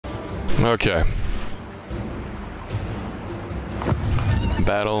Okay.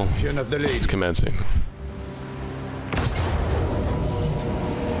 Battle is commencing.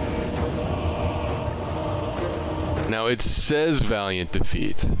 Now it says valiant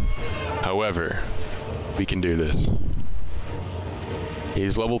defeat. However, we can do this.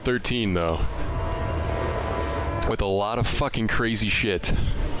 He's level 13 though. With a lot of fucking crazy shit.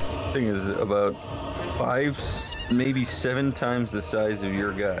 Thing is about 5, maybe 7 times the size of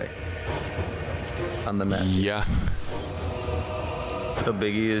your guy on the map. Yeah. How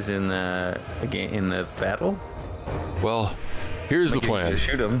big he is in the battle? Well, here's the plan.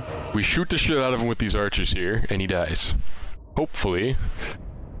 Shoot him. We shoot the shit out of him with these archers here, and he dies. Hopefully.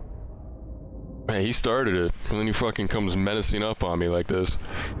 Hey, he started it, and then he fucking comes menacing up on me like this.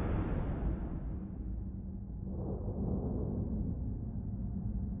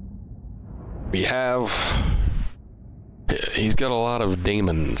 We have... He's got a lot of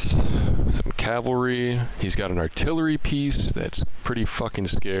daemons. Some cavalry. He's got an artillery piece that's pretty fucking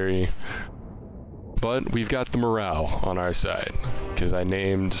scary. But we've got the morale on our side, because I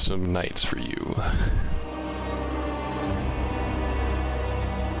named some knights for you.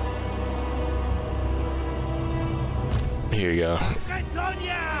 Here you go.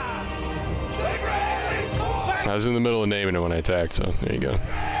 I was in the middle of naming it when I attacked, so there you go.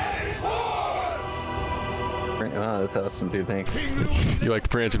 Oh, that's awesome, dude. Thanks. You like the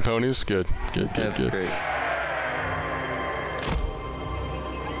prancing ponies? Good, good, good, that's good. Great.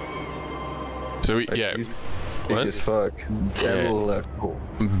 So we, yeah. Big What? as fuck.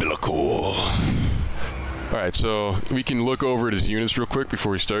 Leoncour. Alright, so we can look over at his units real quick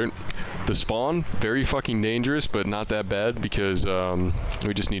before we start. The spawn, very fucking dangerous, but not that bad because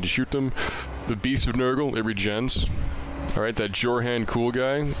we just need to shoot them. The Beast of Nurgle, it regens. Alright, that Jorhan cool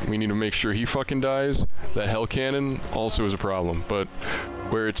guy, we need to make sure he fucking dies. That Hell Cannon also is a problem, but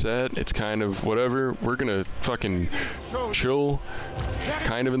where it's at, it's kind of whatever. We're gonna fucking chill,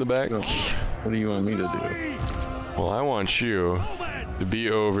 kind of in the back. What do you want me to do? Well, I want you to be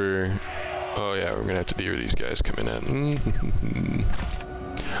over... Oh yeah, we're gonna have to be where these guys coming in.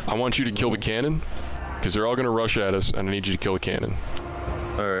 I want you to kill the cannon, because they're all gonna rush at us, and I need you to kill the cannon.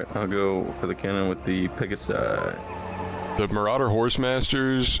 Alright, I'll go for the cannon with the Pegasus. The Marauder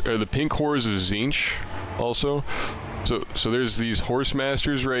Horsemasters, or the Pink Horse of Tzeentch, also. So there's these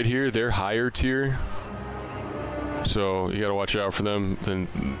Horsemasters right here, they're higher tier. So you gotta watch out for them than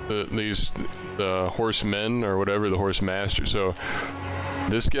the Horsemen, or whatever, the Horsemasters. So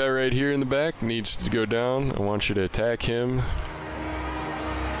this guy right here in the back needs to go down. I want you to attack him.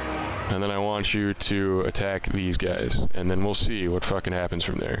 And then I want you to attack these guys. And then we'll see what fucking happens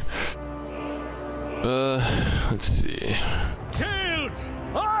from there. Let's see.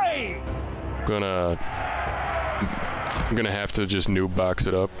 I'm gonna have to just noob box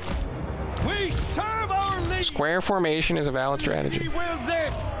it up. We serve our Square formation is a valid strategy.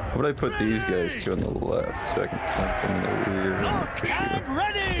 How would I put these guys two on the left so I can flank them in the rear and push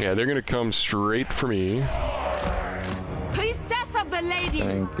you? Yeah, they're gonna come straight for me. Priestess of the lady.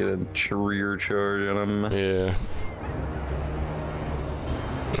 And get a rear charge on them. Yeah.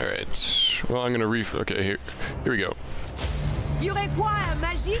 Alright. Well, I'm gonna okay, here we go. You require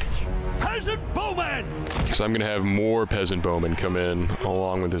magic? Peasant bowman! Because I'm gonna have more peasant bowmen come in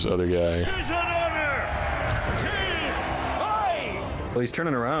along with this other guy. Well, he's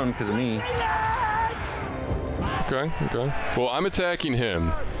turning around because of me. Okay, okay. Well, I'm attacking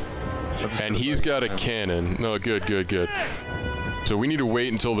him. And he's got a cannon. No, good, good, good. So we need to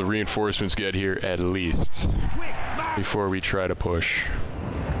wait until the reinforcements get here at least before we try to push.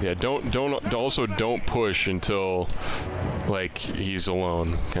 Yeah, also don't push until like he's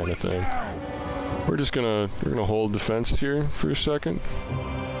alone, kind of thing. We're gonna hold defense here for a second.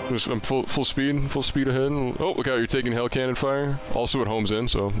 I'm full speed ahead. Oh, look out! You're taking hell cannon fire. Also, it homes in,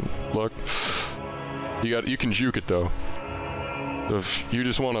 so luck. You can juke it though. If you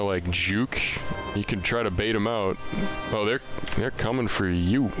just want to like juke, you can try to bait them out. Oh, they're coming for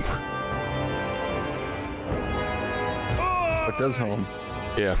you. It does home.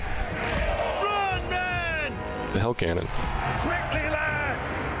 Yeah. Run, man! The hell cannon. Quickly,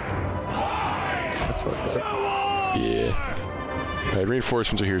 lads! That's fucked up. Yeah. Alright,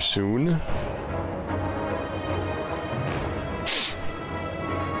 reinforcements are here soon.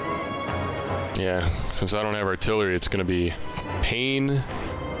 Yeah, since I don't have artillery, it's gonna be pain.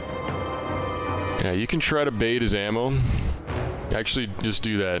 Yeah, you can try to bait his ammo. Actually, just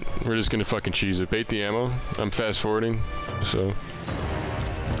do that. We're just gonna fucking cheese it. Bait the ammo. I'm fast forwarding, so.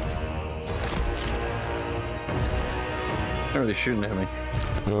 How are they shooting at me?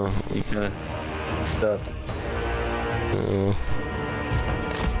 Oh. You kinda stuff.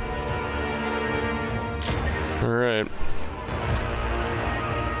 right.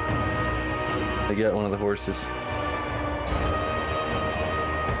 I got one of the horses.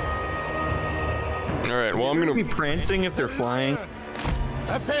 All right. Well, I'm gonna be prancing if they're flying.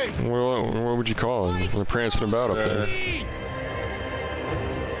 Well, what would you call them? They're prancing about up there.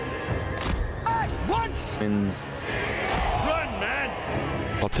 Twins. Run, man!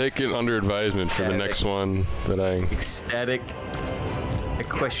 I'll take it under advisement for the next one that I. Ecstatic.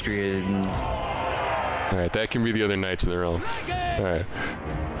 Equestrian. All right, that can be the other knights of the realm. All right.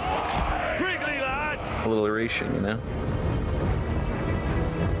 Quickly, lads! Alliteration, you know?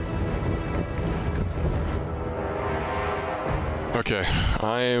 Okay,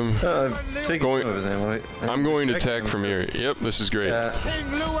 I am going. I'm going to attack from here. Yep, this is great.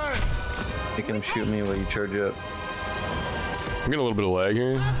 King Lure! Make him shoot me while you charge up. I'm getting a little bit of lag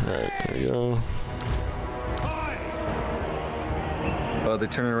here. All right, there we go. Oh, they're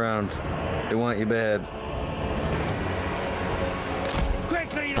turning around. They want you bad.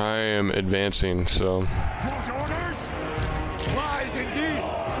 Quickly! I am advancing, so. What orders? Rise indeed!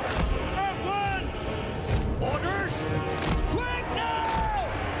 At once! Orders? Quick now!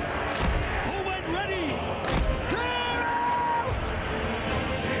 Bowman ready! Clear out!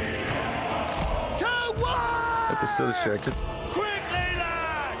 To war! But they're still distracted. Quickly,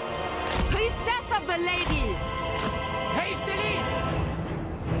 lads! Priestess of the lady. Hastily!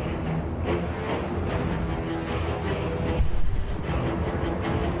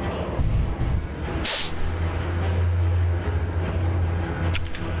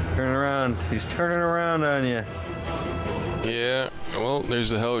 Turn around. He's turning around on you. Yeah, well, there's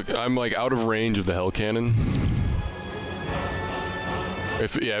the hell. I'm like out of range of the hell cannon.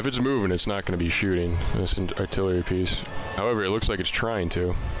 If it's moving, it's not going to be shooting this artillery piece. However, it looks like it's trying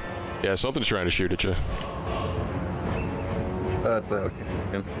to. Yeah, something's trying to shoot at you. That's the okay.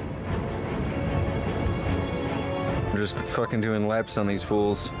 I'm just fucking doing laps on these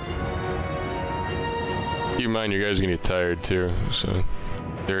fools. Keep in mind, you guys are gonna get tired too, so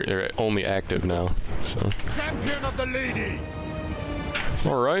they're only active now. So. Champion of the lady!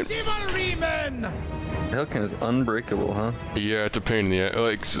 All right. Chivalrymen! Hellcan is unbreakable, huh? Yeah, it's a pain in the ass.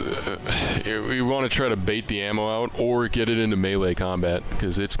 Like, we want to try to bait the ammo out or get it into melee combat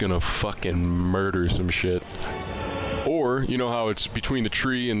because it's gonna fucking murder some shit. Or, you know how it's between the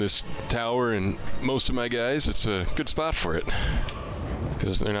tree and this tower and most of my guys, it's a good spot for it.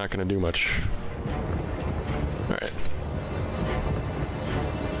 Because they're not going to do much. Alright.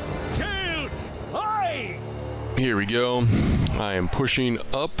 Shields! Aye! Here we go. I am pushing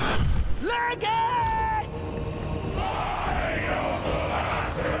up. Leg it!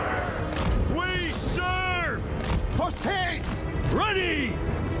 We serve! Post haste! Ready!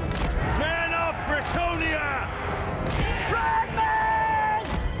 Men of Bretonia! Redman!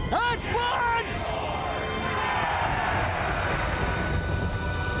 At once!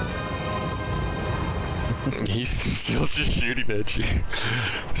 He's still just shooting at you.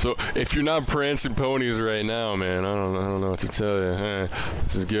 So if you're not prancing ponies right now, man, I don't know what to tell you.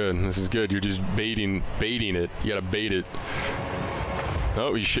 This is good. This is good. You're just baiting it. You gotta bait it.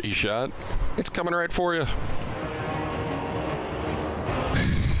 Oh, he shot. It's coming right for you.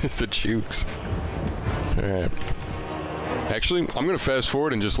 The jukes. All right. Actually, I'm gonna fast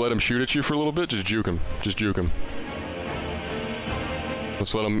forward and just let him shoot at you for a little bit. Just juke him. Just juke him.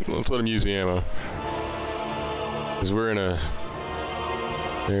 Let's let him use the ammo. Because we're in a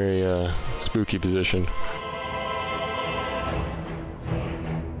very spooky position.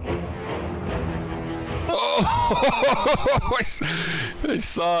 Oh! I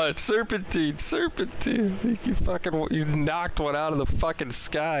saw it. Serpentine. You knocked one out of the fucking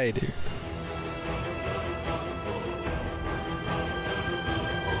sky, dude.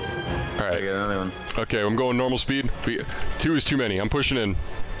 All right. I got another one. Okay, I'm going normal speed. 2 is too many. I'm pushing in.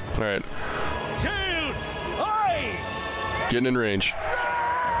 All right. Shields! Aye! Getting in range.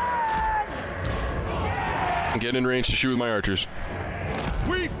 Getting in range to shoot with my archers.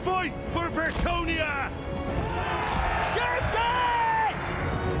 We fight for Bretonia! Shift it!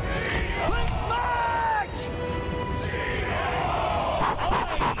 Quick march!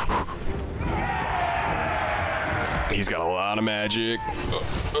 He's got a lot of magic.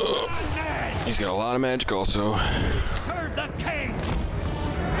 He's got a lot of magic also. Serve the king!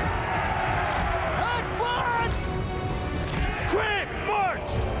 At once! Quick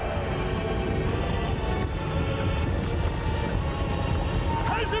march!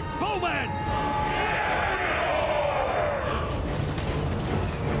 Peasant bowman!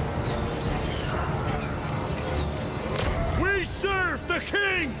 We serve the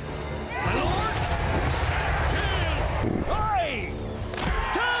king! My lord! Shields! Aye!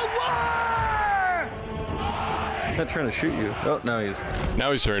 To war! not trying to shoot you. Oh, now he's.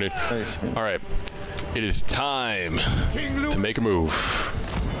 Now he's turning. All right. It is time to make a move.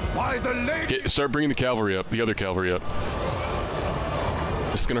 By the lady. Start bringing the cavalry up. The other cavalry up.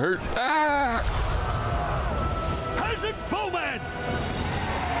 This is gonna hurt. Ah! Peasant bowman.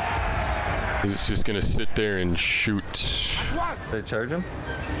 He's just gonna sit there and shoot. Did I charge him?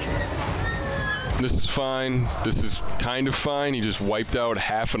 This is fine. This is kind of fine. He just wiped out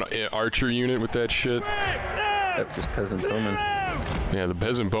half an archer unit with that shit. That's just peasant bowmen. Yeah, the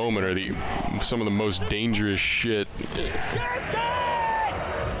peasant bowmen are some of the most dangerous shit.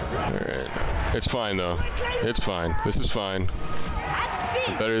 Alright. It's fine though. It's fine. This is fine.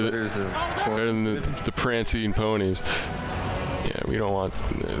 Better than the prancing ponies. Yeah, we don't want...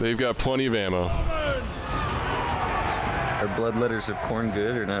 They've got plenty of ammo. Are bloodletters of corn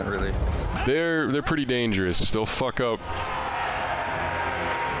good or not really? They're pretty dangerous. They'll fuck up.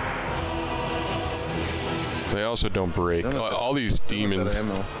 They also don't break. All these demons.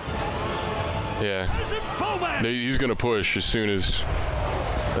 Yeah. He's gonna push as soon as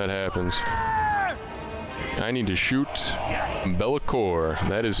that happens. I need to shoot Leoncour.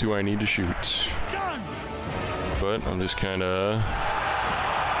 That is who I need to shoot. But I'm just kind of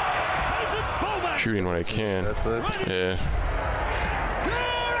shooting what I can. That's it? Yeah.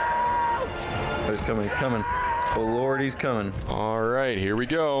 Oh, he's coming, he's coming. Oh Lord, he's coming. All right, here we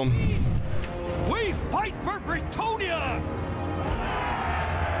go. We fight for Britonia!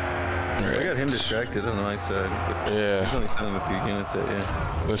 Right. I got him distracted on my side. But Yeah. he's only sending a few units at you.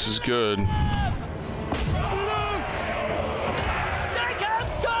 This is good.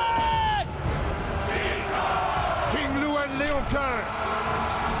 Leoncour!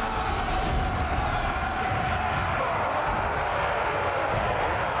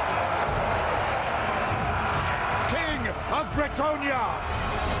 King of Britonia!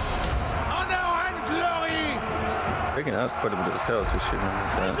 Honor and glory! Breaking out quite a bit of his health, just shooting him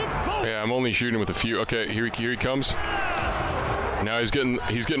like that. Yeah, I'm only shooting with a few. Okay, here he comes. Now he's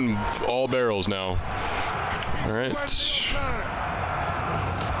getting all barrels now. All right.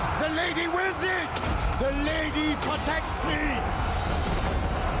 The lady wills it! The lady protects me!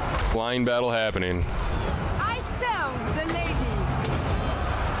 Flying battle happening. I serve the lady.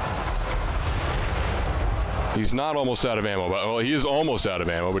 He's not almost out of ammo, but well, he is almost out of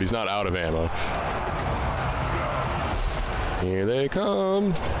ammo, but he's not out of ammo. Here they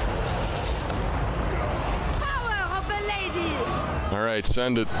come. Power of the lady. All right,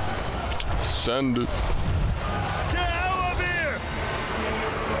 send it. Send it. Get out of here!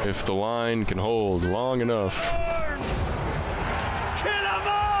 If the line can hold long enough. Kill them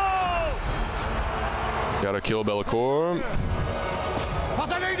all! Gotta kill Leoncour. For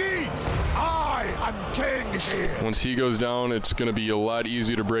the lady! I am king here! Once he goes down, it's gonna be a lot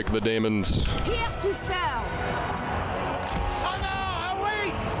easier to break the demons. Here to serve. Honor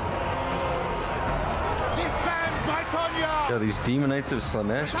awaits! Defend Britonia! Yeah, these demonites of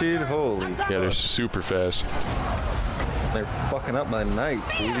Slanesh, dude, holy. Yeah, they're super fast. They're fucking up my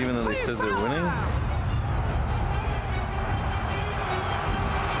knights, dude, even though they said they're winning.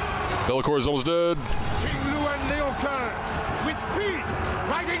 Leoncour is almost dead. King Lou and Leoncour, with speed,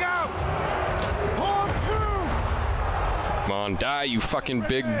 riding out! Hold true! Come on, die, you fucking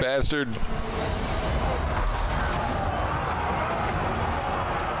big bastard.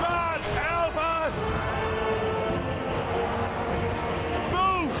 God help us!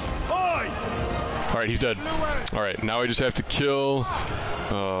 Moose! Oi! All right, he's dead. All right, now I just have to kill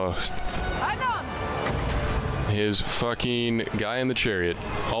Anon. his fucking guy in the chariot.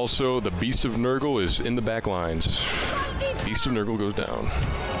 Also, the Beast of Nurgle is in the back lines. Beast of Nurgle goes down.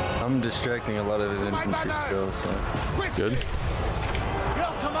 I'm distracting a lot of his infantry still, so. Good.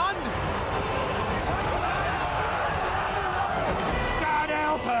 Your command! God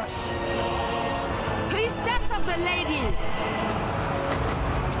help us! Priestess of the lady.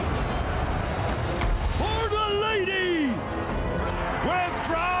 For the lady!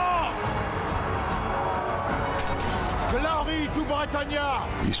 Withdraw! Glory to Britonia!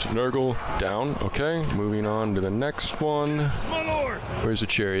 Beast of Nurgle down. Okay, moving on to the next one. My lord! Where's the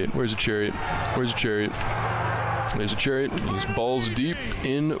chariot? Where's the chariot? Where's the chariot? There's a chariot. He's balls deep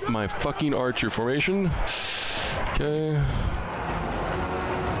in my fucking archer formation. Okay.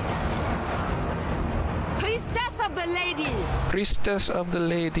 Priestess of the lady. Priestess of the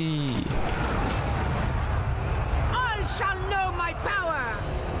lady. All shall know my power.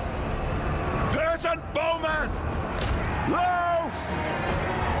 Peasant bowman! Loose!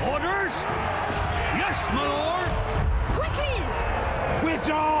 Orders? Yes, my lord! Quickly.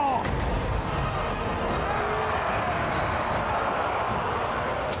 Withdraw!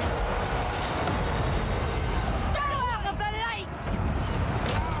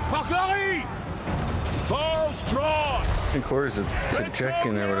 Leoncour is a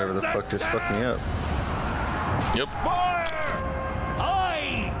Jekin or whatever the fuck just fucked me up. Yep.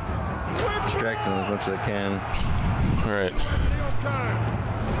 Distract him as much as I can. All right.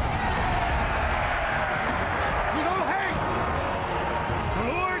 With all haste!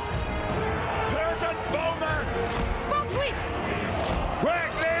 Lord! Person Bowman! Forthwith!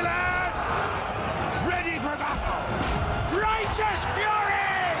 Quickly, lads! Ready for battle! Righteous fury!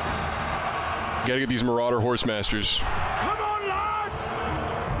 Gotta get these Marauder Horsemasters. Come on, lads!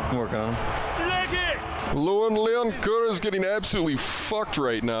 Work on him. Leg it! Leoncour is getting absolutely fucked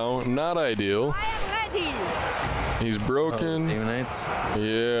right now. Not ideal. I am ready! He's broken. Demon Knights.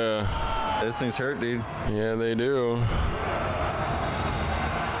 Yeah. Those things hurt, dude. Yeah, they do.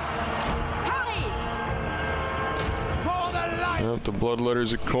 Hurry! For the light! Yep, the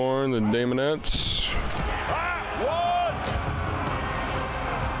Bloodletters of Corn, the Daemonettes.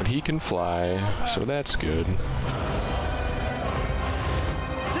 But he can fly, so that's good.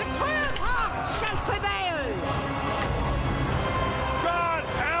 The true heart shall prevail! God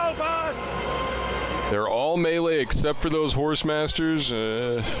help us! They're all melee except for those Horsemasters.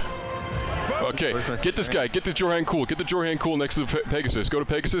 Okay, get this guy. Get the Jorhan Cool. Get the Jorhan Cool next to the Pegasus. Go to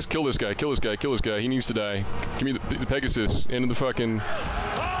Pegasus. Kill this guy. Kill this guy. Kill this guy. He needs to die. Give me the Pegasus into the fucking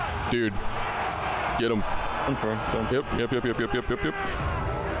dude. Get him. Going for him. Yep.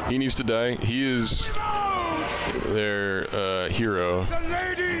 He needs to die. He is their hero. The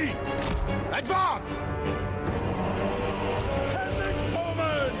lady! Advance! Peasant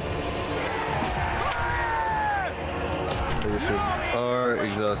woman! Pegasus are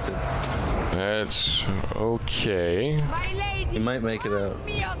exhausted. That's okay. My lady! He might make it out. grant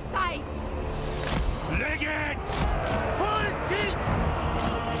me your sight! Leg it! Full tilt!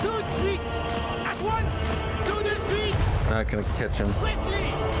 Tout de suite! At once! To the suite! Not gonna catch him.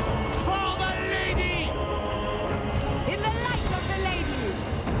 Swiftly! For the lady! In the light of the lady!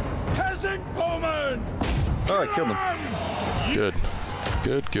 Peasant woman! Oh, I killed him. Good.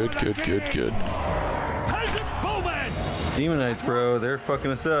 Good. Peasant woman! Demon Knights, bro. They're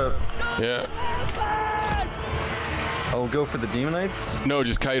fucking us up. Yeah. I'll go for the Demon Knights. No,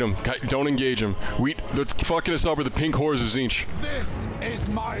 just kite him. Don't engage him. They're fucking us up with the pink horrors of Zinch. This is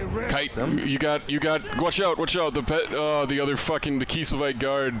my ring. Kite. You got. Watch out. The other fucking the Kieselvite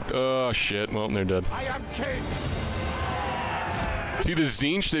guard. Oh shit. Well, they're dead. I am king. See the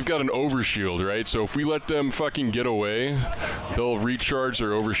Zinch? They've got an overshield, right? So if we let them fucking get away, they'll recharge their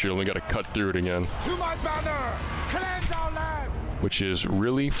overshield. And we gotta cut through it again, To my banner! Cleanse our land! which is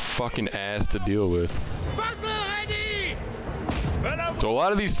really fucking ass to deal with. Battle ready! So a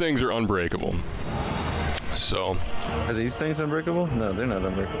lot of these things are unbreakable. So Are these things unbreakable? No, they're not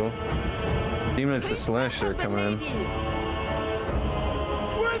unbreakable. Demon Knights to slash they're coming in.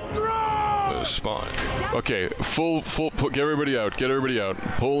 Withdraw! spawn. Okay, get everybody out.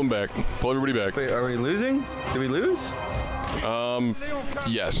 Pull them back. Pull everybody back. Wait, are we losing? Did we lose?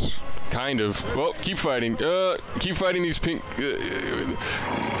 Yes. Kind of. Well, keep fighting. Keep fighting these pink...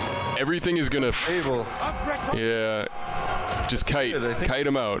 everything is gonna... Fable. Yeah. Just kite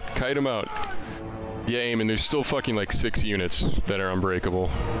them out. Kite them out. Yeah, Eamon, there's still fucking like 6 units that are unbreakable.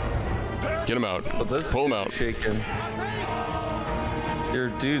 Get them out. Pull them out. Shaking. Your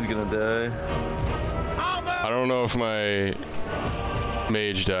dude's gonna die. I don't know if my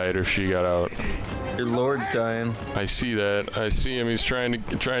mage died or if she got out. Your lord's dying. I see that. I see him. He's trying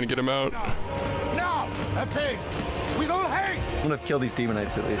to get him out. Now, apace! With all haste! I'm gonna kill these demon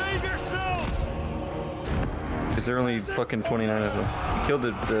knights at least. Save yourselves! Because there are only fucking 29 of them. You killed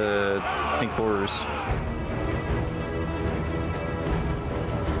the pink horrors.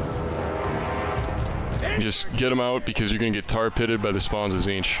 Just get him out because you're gonna get tar pitted by the spawns of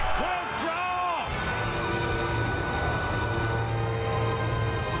Zinch.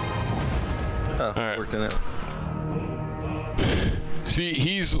 Oh, Alright. worked in it. See,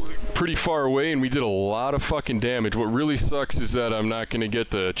 he's pretty far away and we did a lot of fucking damage. What really sucks is that I'm not gonna get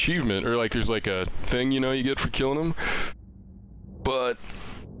the achievement, or like there's like a thing, you know, you get for killing him. But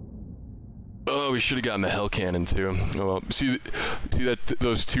oh, we should have gotten the hell cannon too. Oh well. See that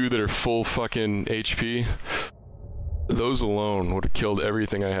those two that are full fucking HP? Those alone would have killed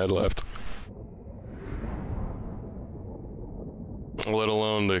everything I had left. Let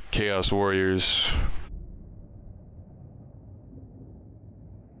alone the Chaos Warriors.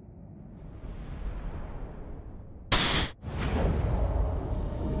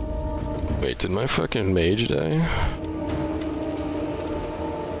 Wait, did my fucking mage die?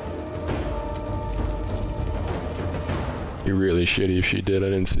 Be really shitty if she did, I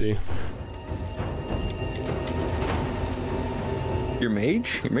didn't see. Your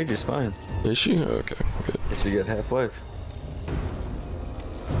mage? Your mage is fine. Is she? Okay, good. She got half life.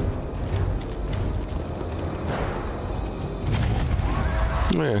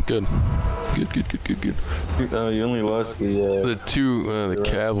 Yeah, good. Good. You only lost the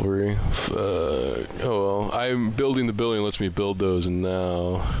cavalry. Oh well, I'm building the building. Lets me build those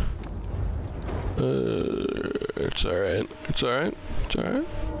now. It's alright.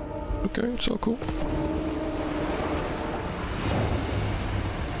 Okay, it's all cool.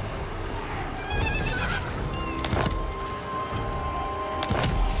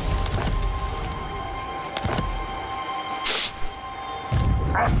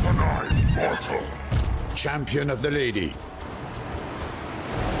 Asinine mortal. Champion of the lady.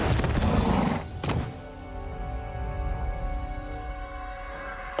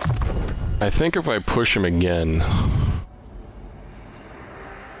 I think if I push him again...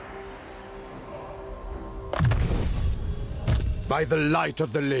 By the light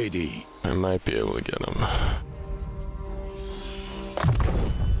of the lady. I might be able to get him.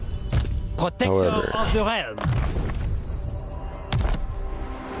 Protector of the realm.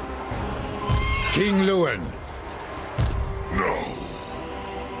 King Lewin. No.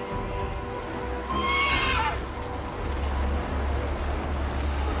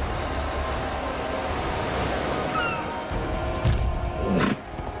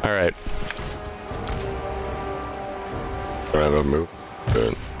 All right. All right, I'll move.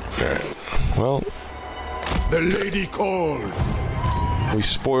 Good. All right. Well, the lady calls. We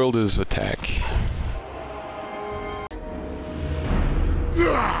spoiled his attack.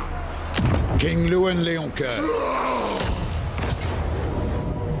 King Lewin Leoncour.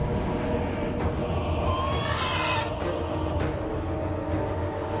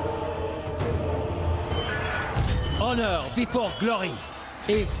 Honor before glory,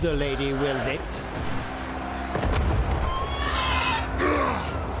 if the lady wills it.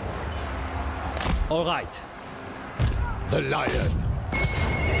 All right. The lion.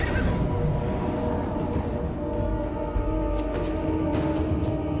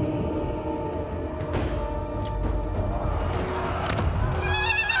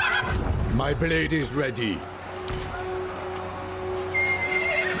 My blade is ready.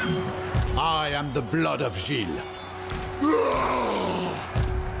 I am the blood of Gilles.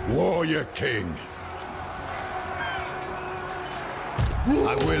 Warrior King.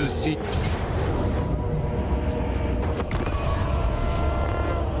 I will see.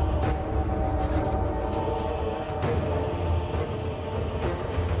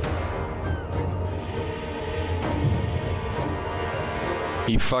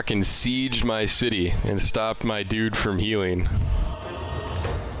 He fucking sieged my city and stopped my dude from healing.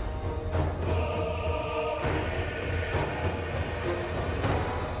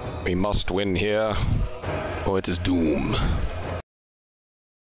 We must win here, or it is doom.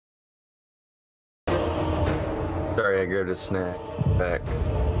 Sorry, I grabbed a snack. Back.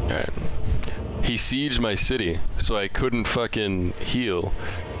 Alright. He sieged my city, so I couldn't fucking heal.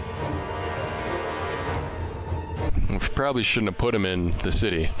 I probably shouldn't have put him in the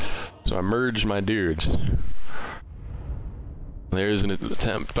city, so I merged my dudes. There's an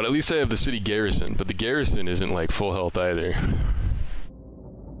attempt, but at least I have the city garrison, but the garrison isn't like full health either.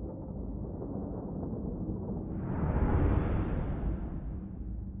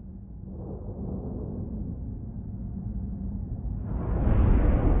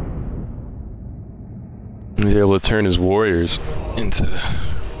 He's able to turn his warriors into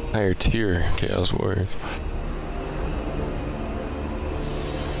higher tier Chaos Warriors.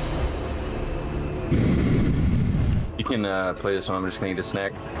 You can play this one. I'm just gonna eat a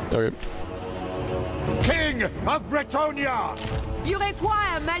snack. Okay. King of Bretonia! Du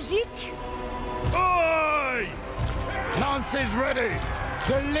require magique? Oi! Lance is ready!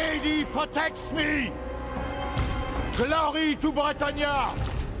 The lady protects me! Glory to Bretonia!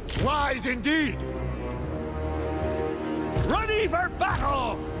 Wise indeed! Ready for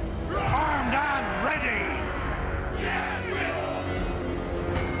battle! Armed and ready!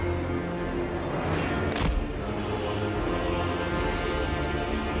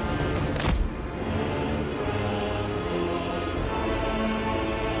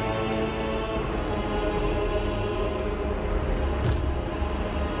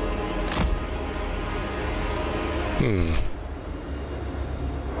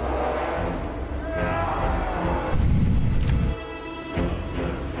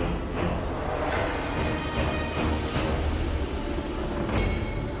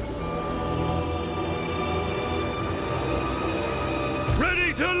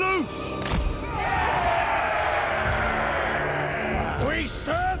 Ready to loose! We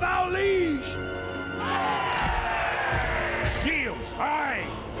serve our liege! Shields, aye!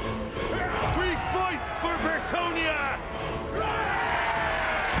 We fight for Bretonia!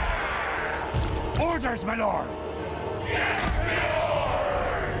 Orders, my lord!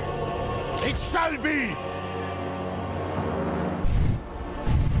 It shall be!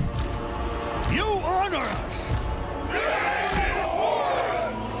 You honor us!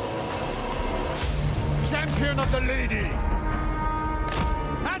 Champion of the lady!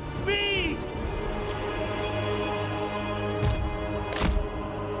 At speed!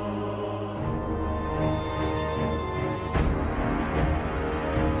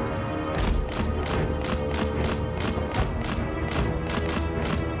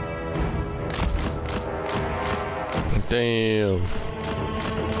 Damn.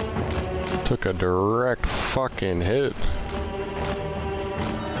 Took a direct fucking hit.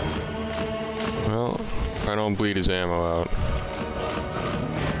 Well, I don't bleed his ammo out.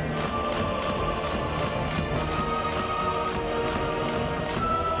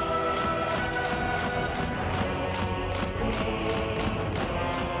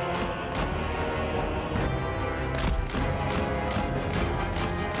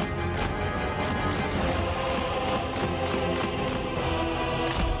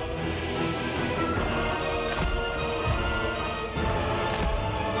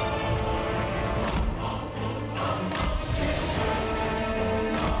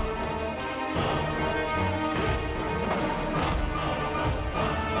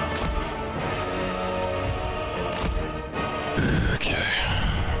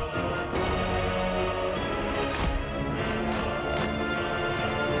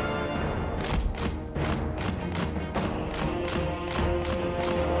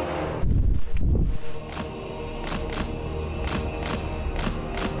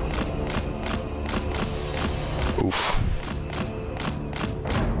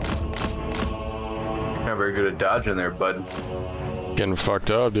 Not very good at dodging there, bud. Getting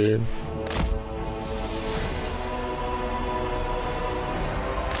fucked up, dude.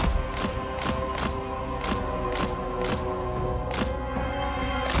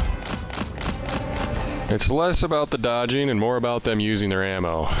 It's less about the dodging and more about them using their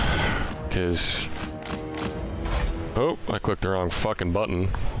ammo. Because... Oh, I clicked the wrong fucking button.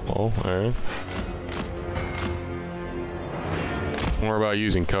 Oh, alright. More about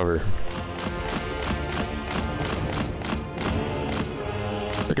using cover.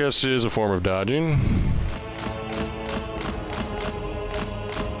 I guess it is a form of dodging.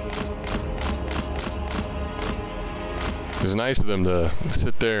 It's nice of them to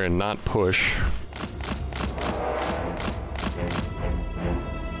sit there and not push.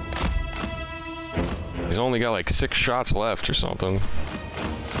 He's only got like 6 shots left or something.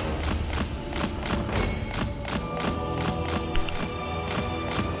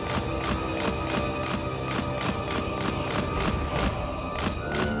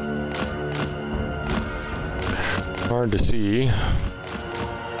 Hard to see.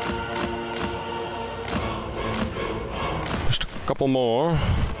 Just a couple more.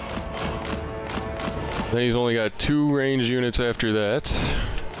 Then he's only got 2 ranged units after that.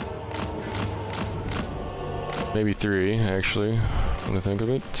 Maybe 3, actually, when I think of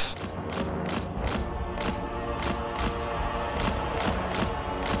it.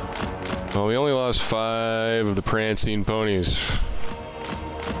 Well, we only lost 5 of the prancing ponies.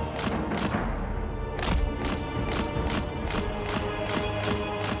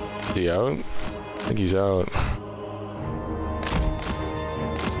 Is he out? I think he's out.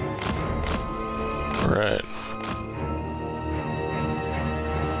 Alright.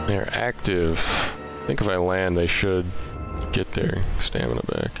 They're active. I think if I land, they should get their stamina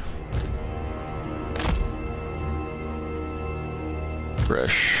back.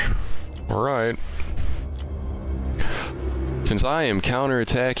 Fresh. Alright. Since I am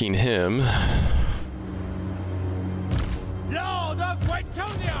counterattacking him... Lord of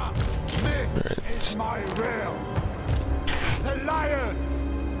Bretonia! This is my realm. The lion!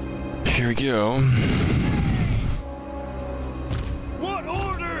 Here we go. What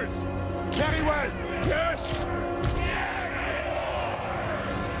orders? Very well. Yes!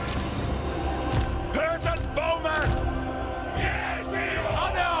 Peasant bowman! Yes,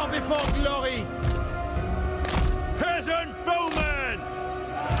 honor before glory! Peasant bowman!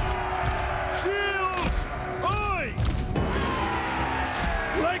 Shields! Aye!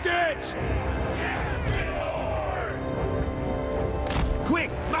 Legate! Yes,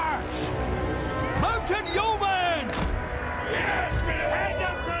 quick march! Mounted yeoman! Yes,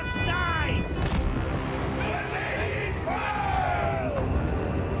 Pegasus Knights!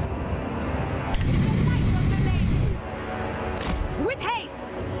 With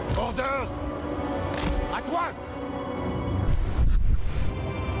haste! Orders! At once!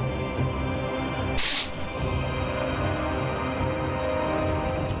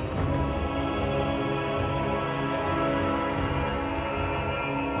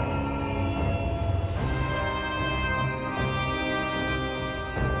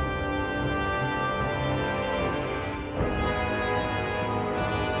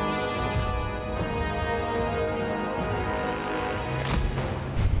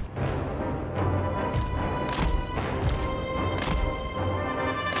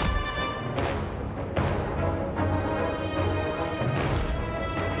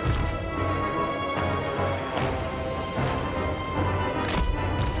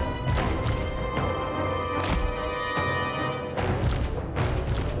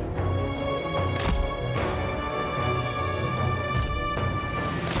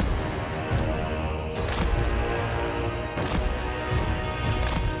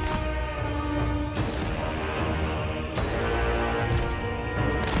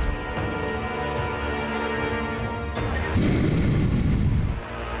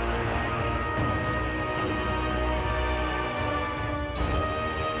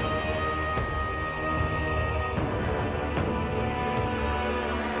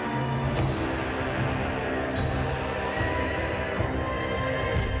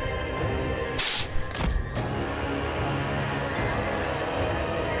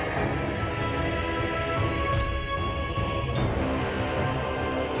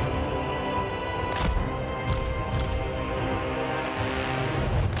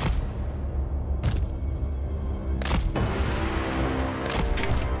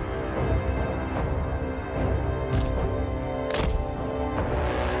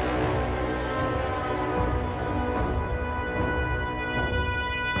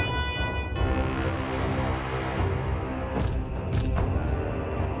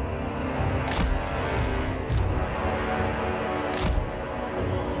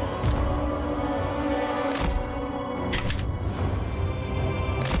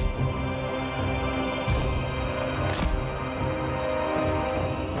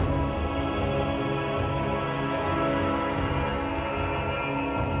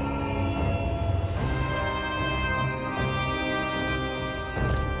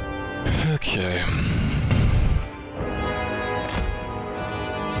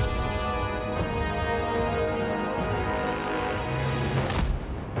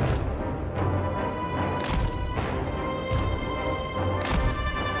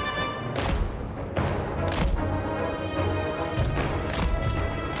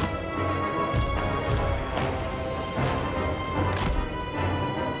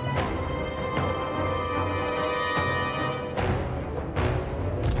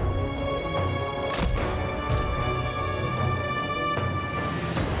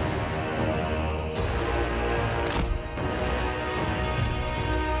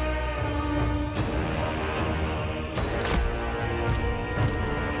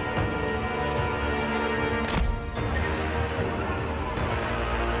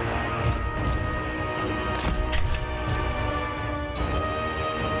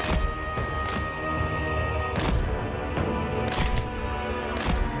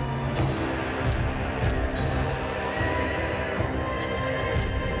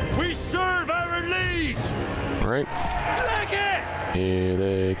 right. Legate! Here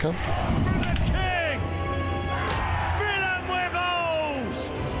they come. For the king!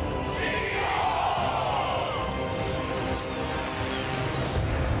 Villanuevos!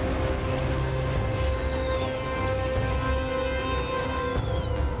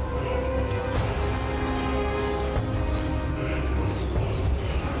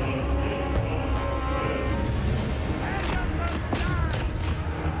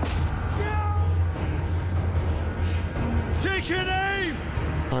 Take an aim!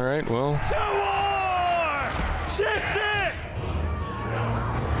 All right, well, To war! Shift it!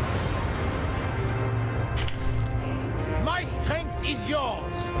 My strength is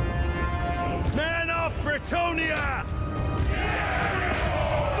yours. Men of Britonia!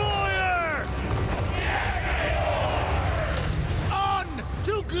 Fire! On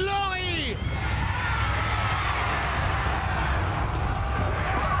to glory!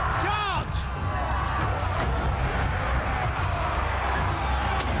 Charge!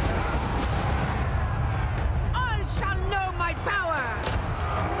 All shall know my power!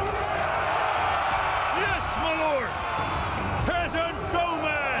 Yes, my lord! Peasant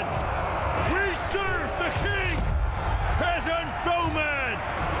bowman! We serve the king! Peasant bowman!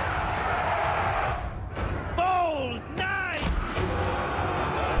 Bold knight!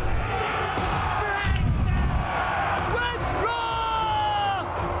 Withdraw!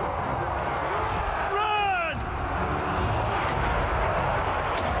 Run!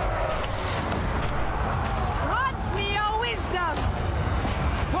 Grant me your wisdom!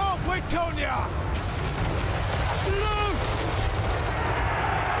 For Britonia! Loose!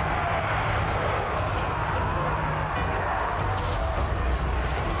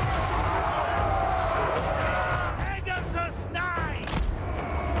 Pegasus knight!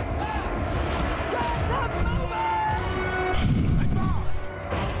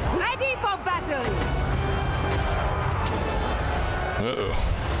 Ready for battle! uh-oh.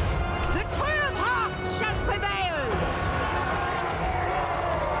 The true of hearts shall prevail!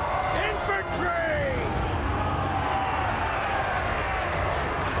 Infantry!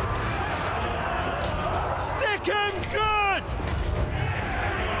 Stick him good!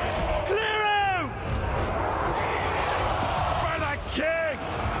 Clear out! For the king!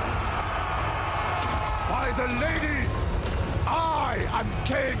 By the lady, I am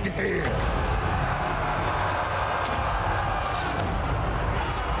king here.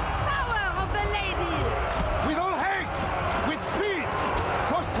 Power of the lady! With all haste, with speed,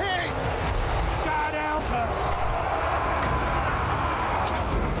 post haste. God help us!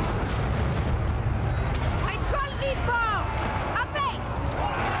 I call thee for a base!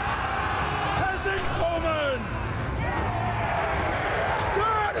 Peasant bowman!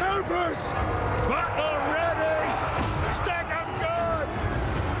 God help us! Battle ready! Stack 'em good!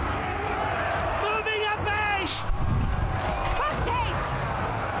 Moving a base! Post haste!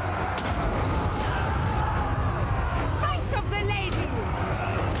 Might of the lady!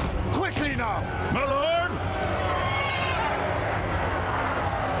 Quickly now! My lord!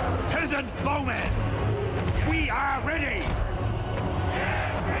 Peasant bowmen! We are ready!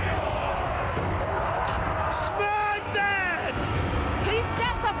 Smack them!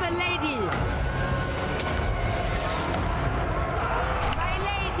 Priestess of the lady! My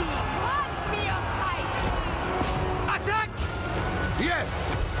lady, grant me your sight! Attack! Yes!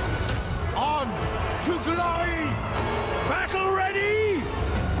 On to glory! Battle ready!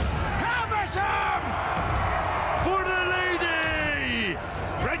 Harvest him! For the lady!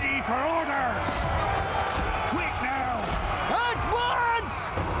 Ready for orders! Quick now! At once!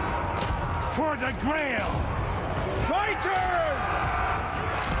 For the Grail! Fighters!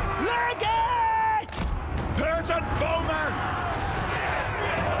 Legate! Peasant bowman!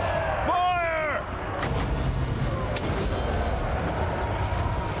 Fire!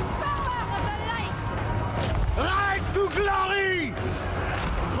 Power of the lights! Ride to glory!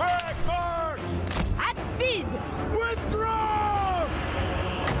 Red march! At speed! Withdraw!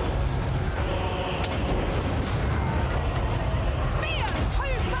 Be a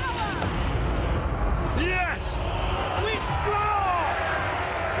true power! Yes! Withdraw!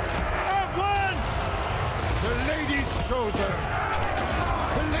 At once! The lady's chosen!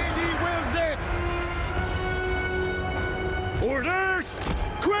 The lady wills it! Orders!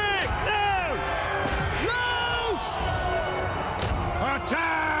 Quick! Now! Loose!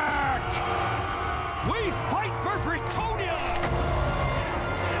 Attack! We fight for Britonia!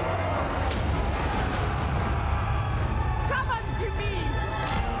 Come unto me!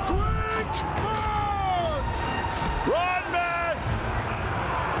 Quick march! Run, men!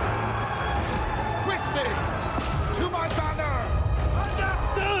 Swiftly! To my banner!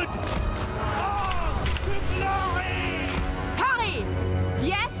 Understood! On to glory!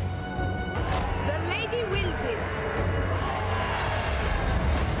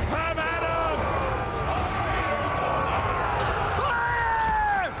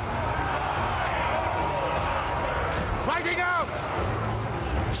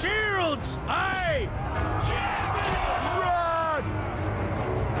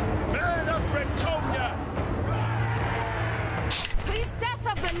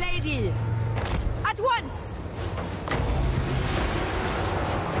 lady! At once!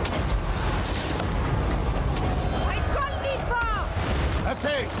 I can't be far! A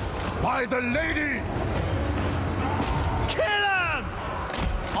pace by the lady! Kill him!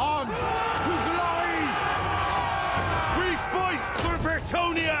 On to glory! We fight for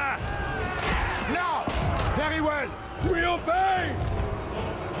Bretonia! Now, very well, we obey!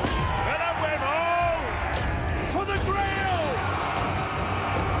 For the Grail!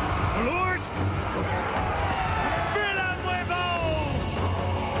 Lord! Fill him with oaths!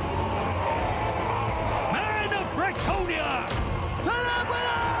 Men of Bretonia! Fill him with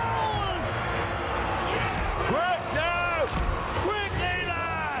oaths! Quick now! Quickly,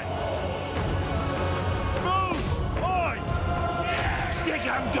 lads! Boots! Oi! Stick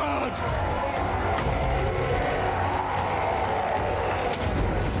him good!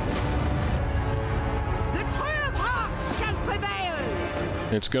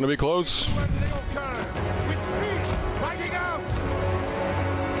 It's gonna be close.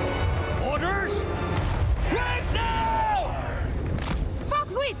 Orders? Right now!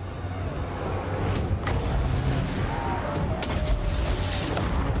 Forthwith!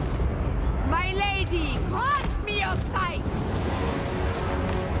 My lady, grant me your sight!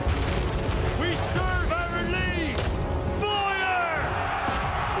 We serve our release! Fire!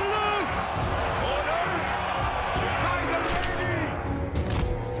 Loose! Orders! By the lady!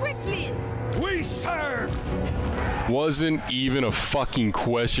 Swiftly! We serve! Wasn't even a fucking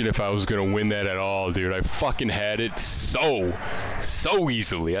question if I was gonna win that at all, dude. I fucking had it so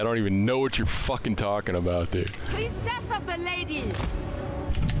easily. I don't even know what you're fucking talking about, dude. Priestess of the lady!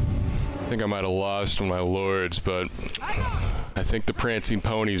 I think I might have lost my lords, but I think the prancing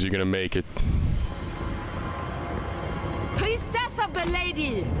ponies are gonna make it. Priestess of the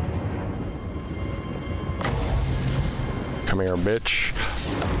lady! Come here, bitch.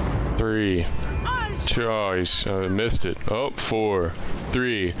 3, 2, oh, he's missed it. Oh, 4,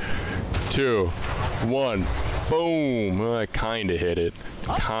 3, 2, 1. Boom! Well, I kinda hit it.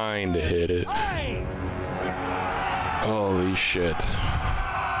 Kinda hit it. Holy shit.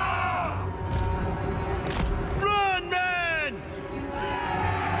 Run, man!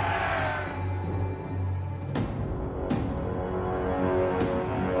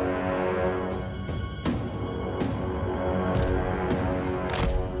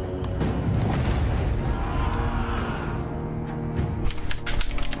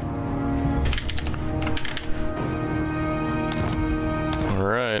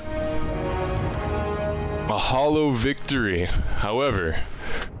 Alright. A hollow victory. However,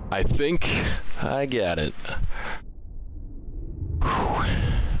 I think I got it. Whew.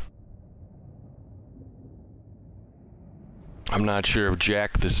 I'm not sure if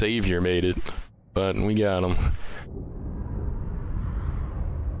Jack the Savior made it, but we got him.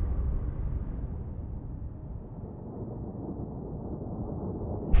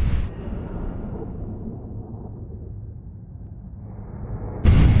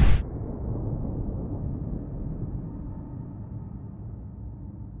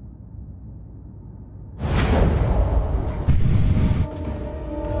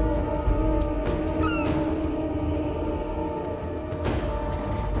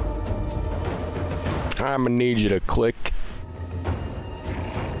 I'm gonna need you to click.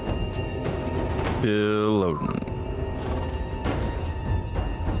 Still loading.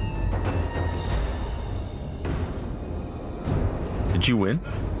 Did you win?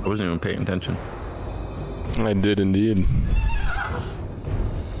 I wasn't even paying attention. I did indeed.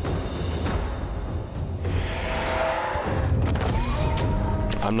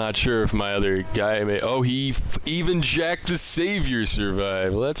 I'm not sure if my other guy may. Oh, even Jack the Savior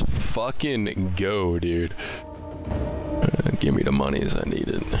survived. Let's fucking go, dude. Give me the money as I need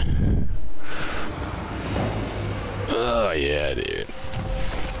it. Oh, yeah, dude.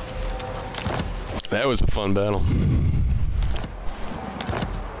 That was a fun battle.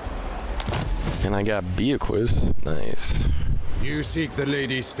 And I got B quiz. Nice. You seek the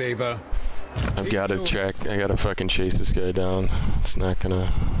lady's favor. I've got to check. I gotta fucking chase this guy down. It's not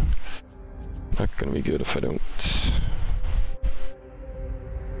gonna be good if I don't.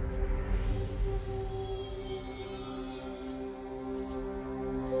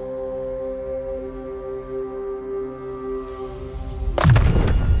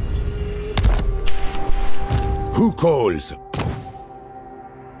 Who calls?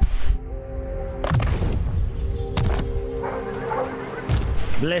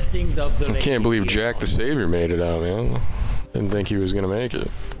 Blessings of the I can't believe Jack the Savior made it out, man. Didn't think he was gonna make it.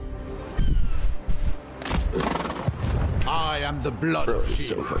 I am the blood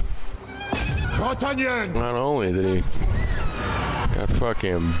shield. Bretonian! Not only did he Got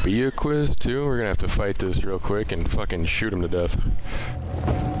fucking Bia quiz too. We're gonna have to fight this real quick and fucking shoot him to death.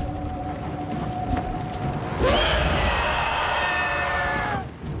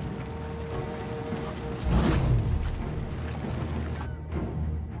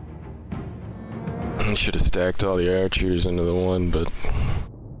 Should have stacked all the archers into the one, but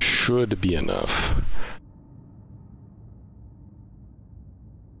should be enough.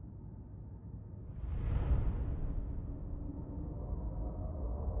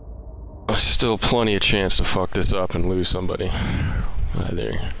 Still plenty of chance to fuck this up and lose somebody.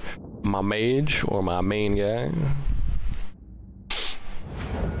 Either my mage or my main guy.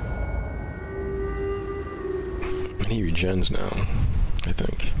 He regens now, I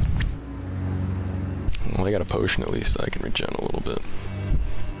think. Well, I got a potion at least, I can regen a little bit.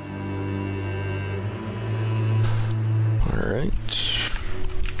 Alright.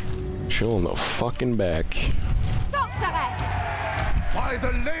 Chilling the fucking back. Sorceress! By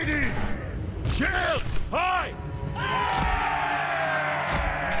the lady! Shield! Aye!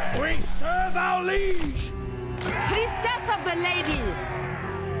 We serve our liege! Priestess of the lady!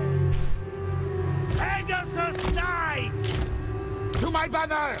 Pegasus Knight! To my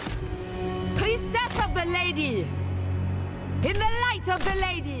banner! Priestess of the lady! In the light of the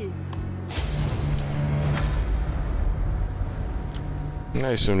lady!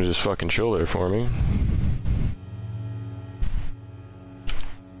 Nice of him to just fucking chill there for me.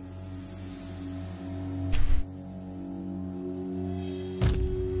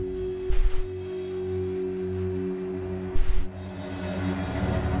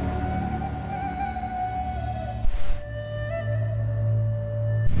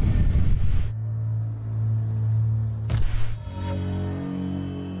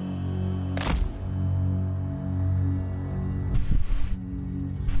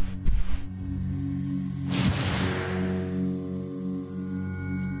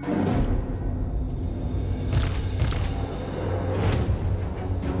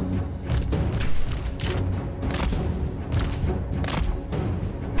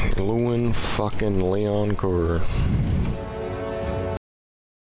 Fucking Leoncour.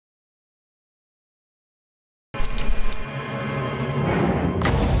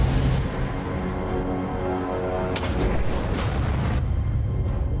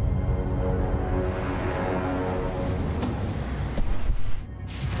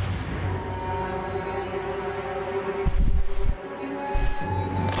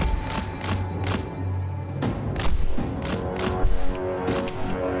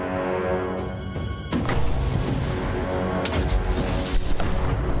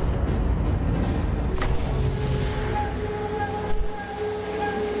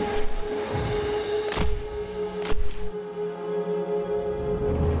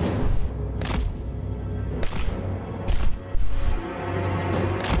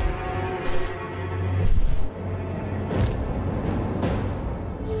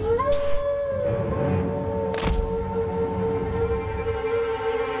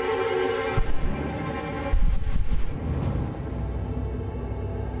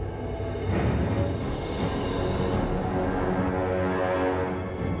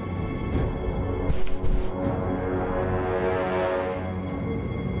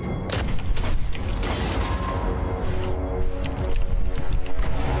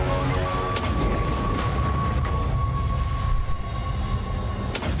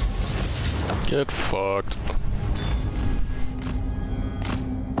 Get fucked.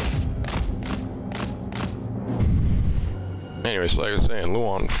 Anyways, like I was saying,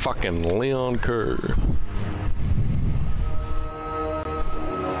 Leoncour.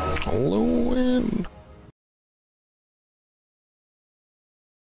 Lewin.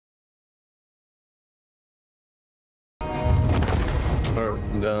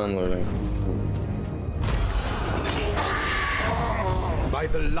 Alright, downloading. By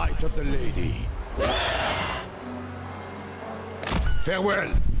the light of the lady.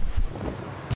 Farewell.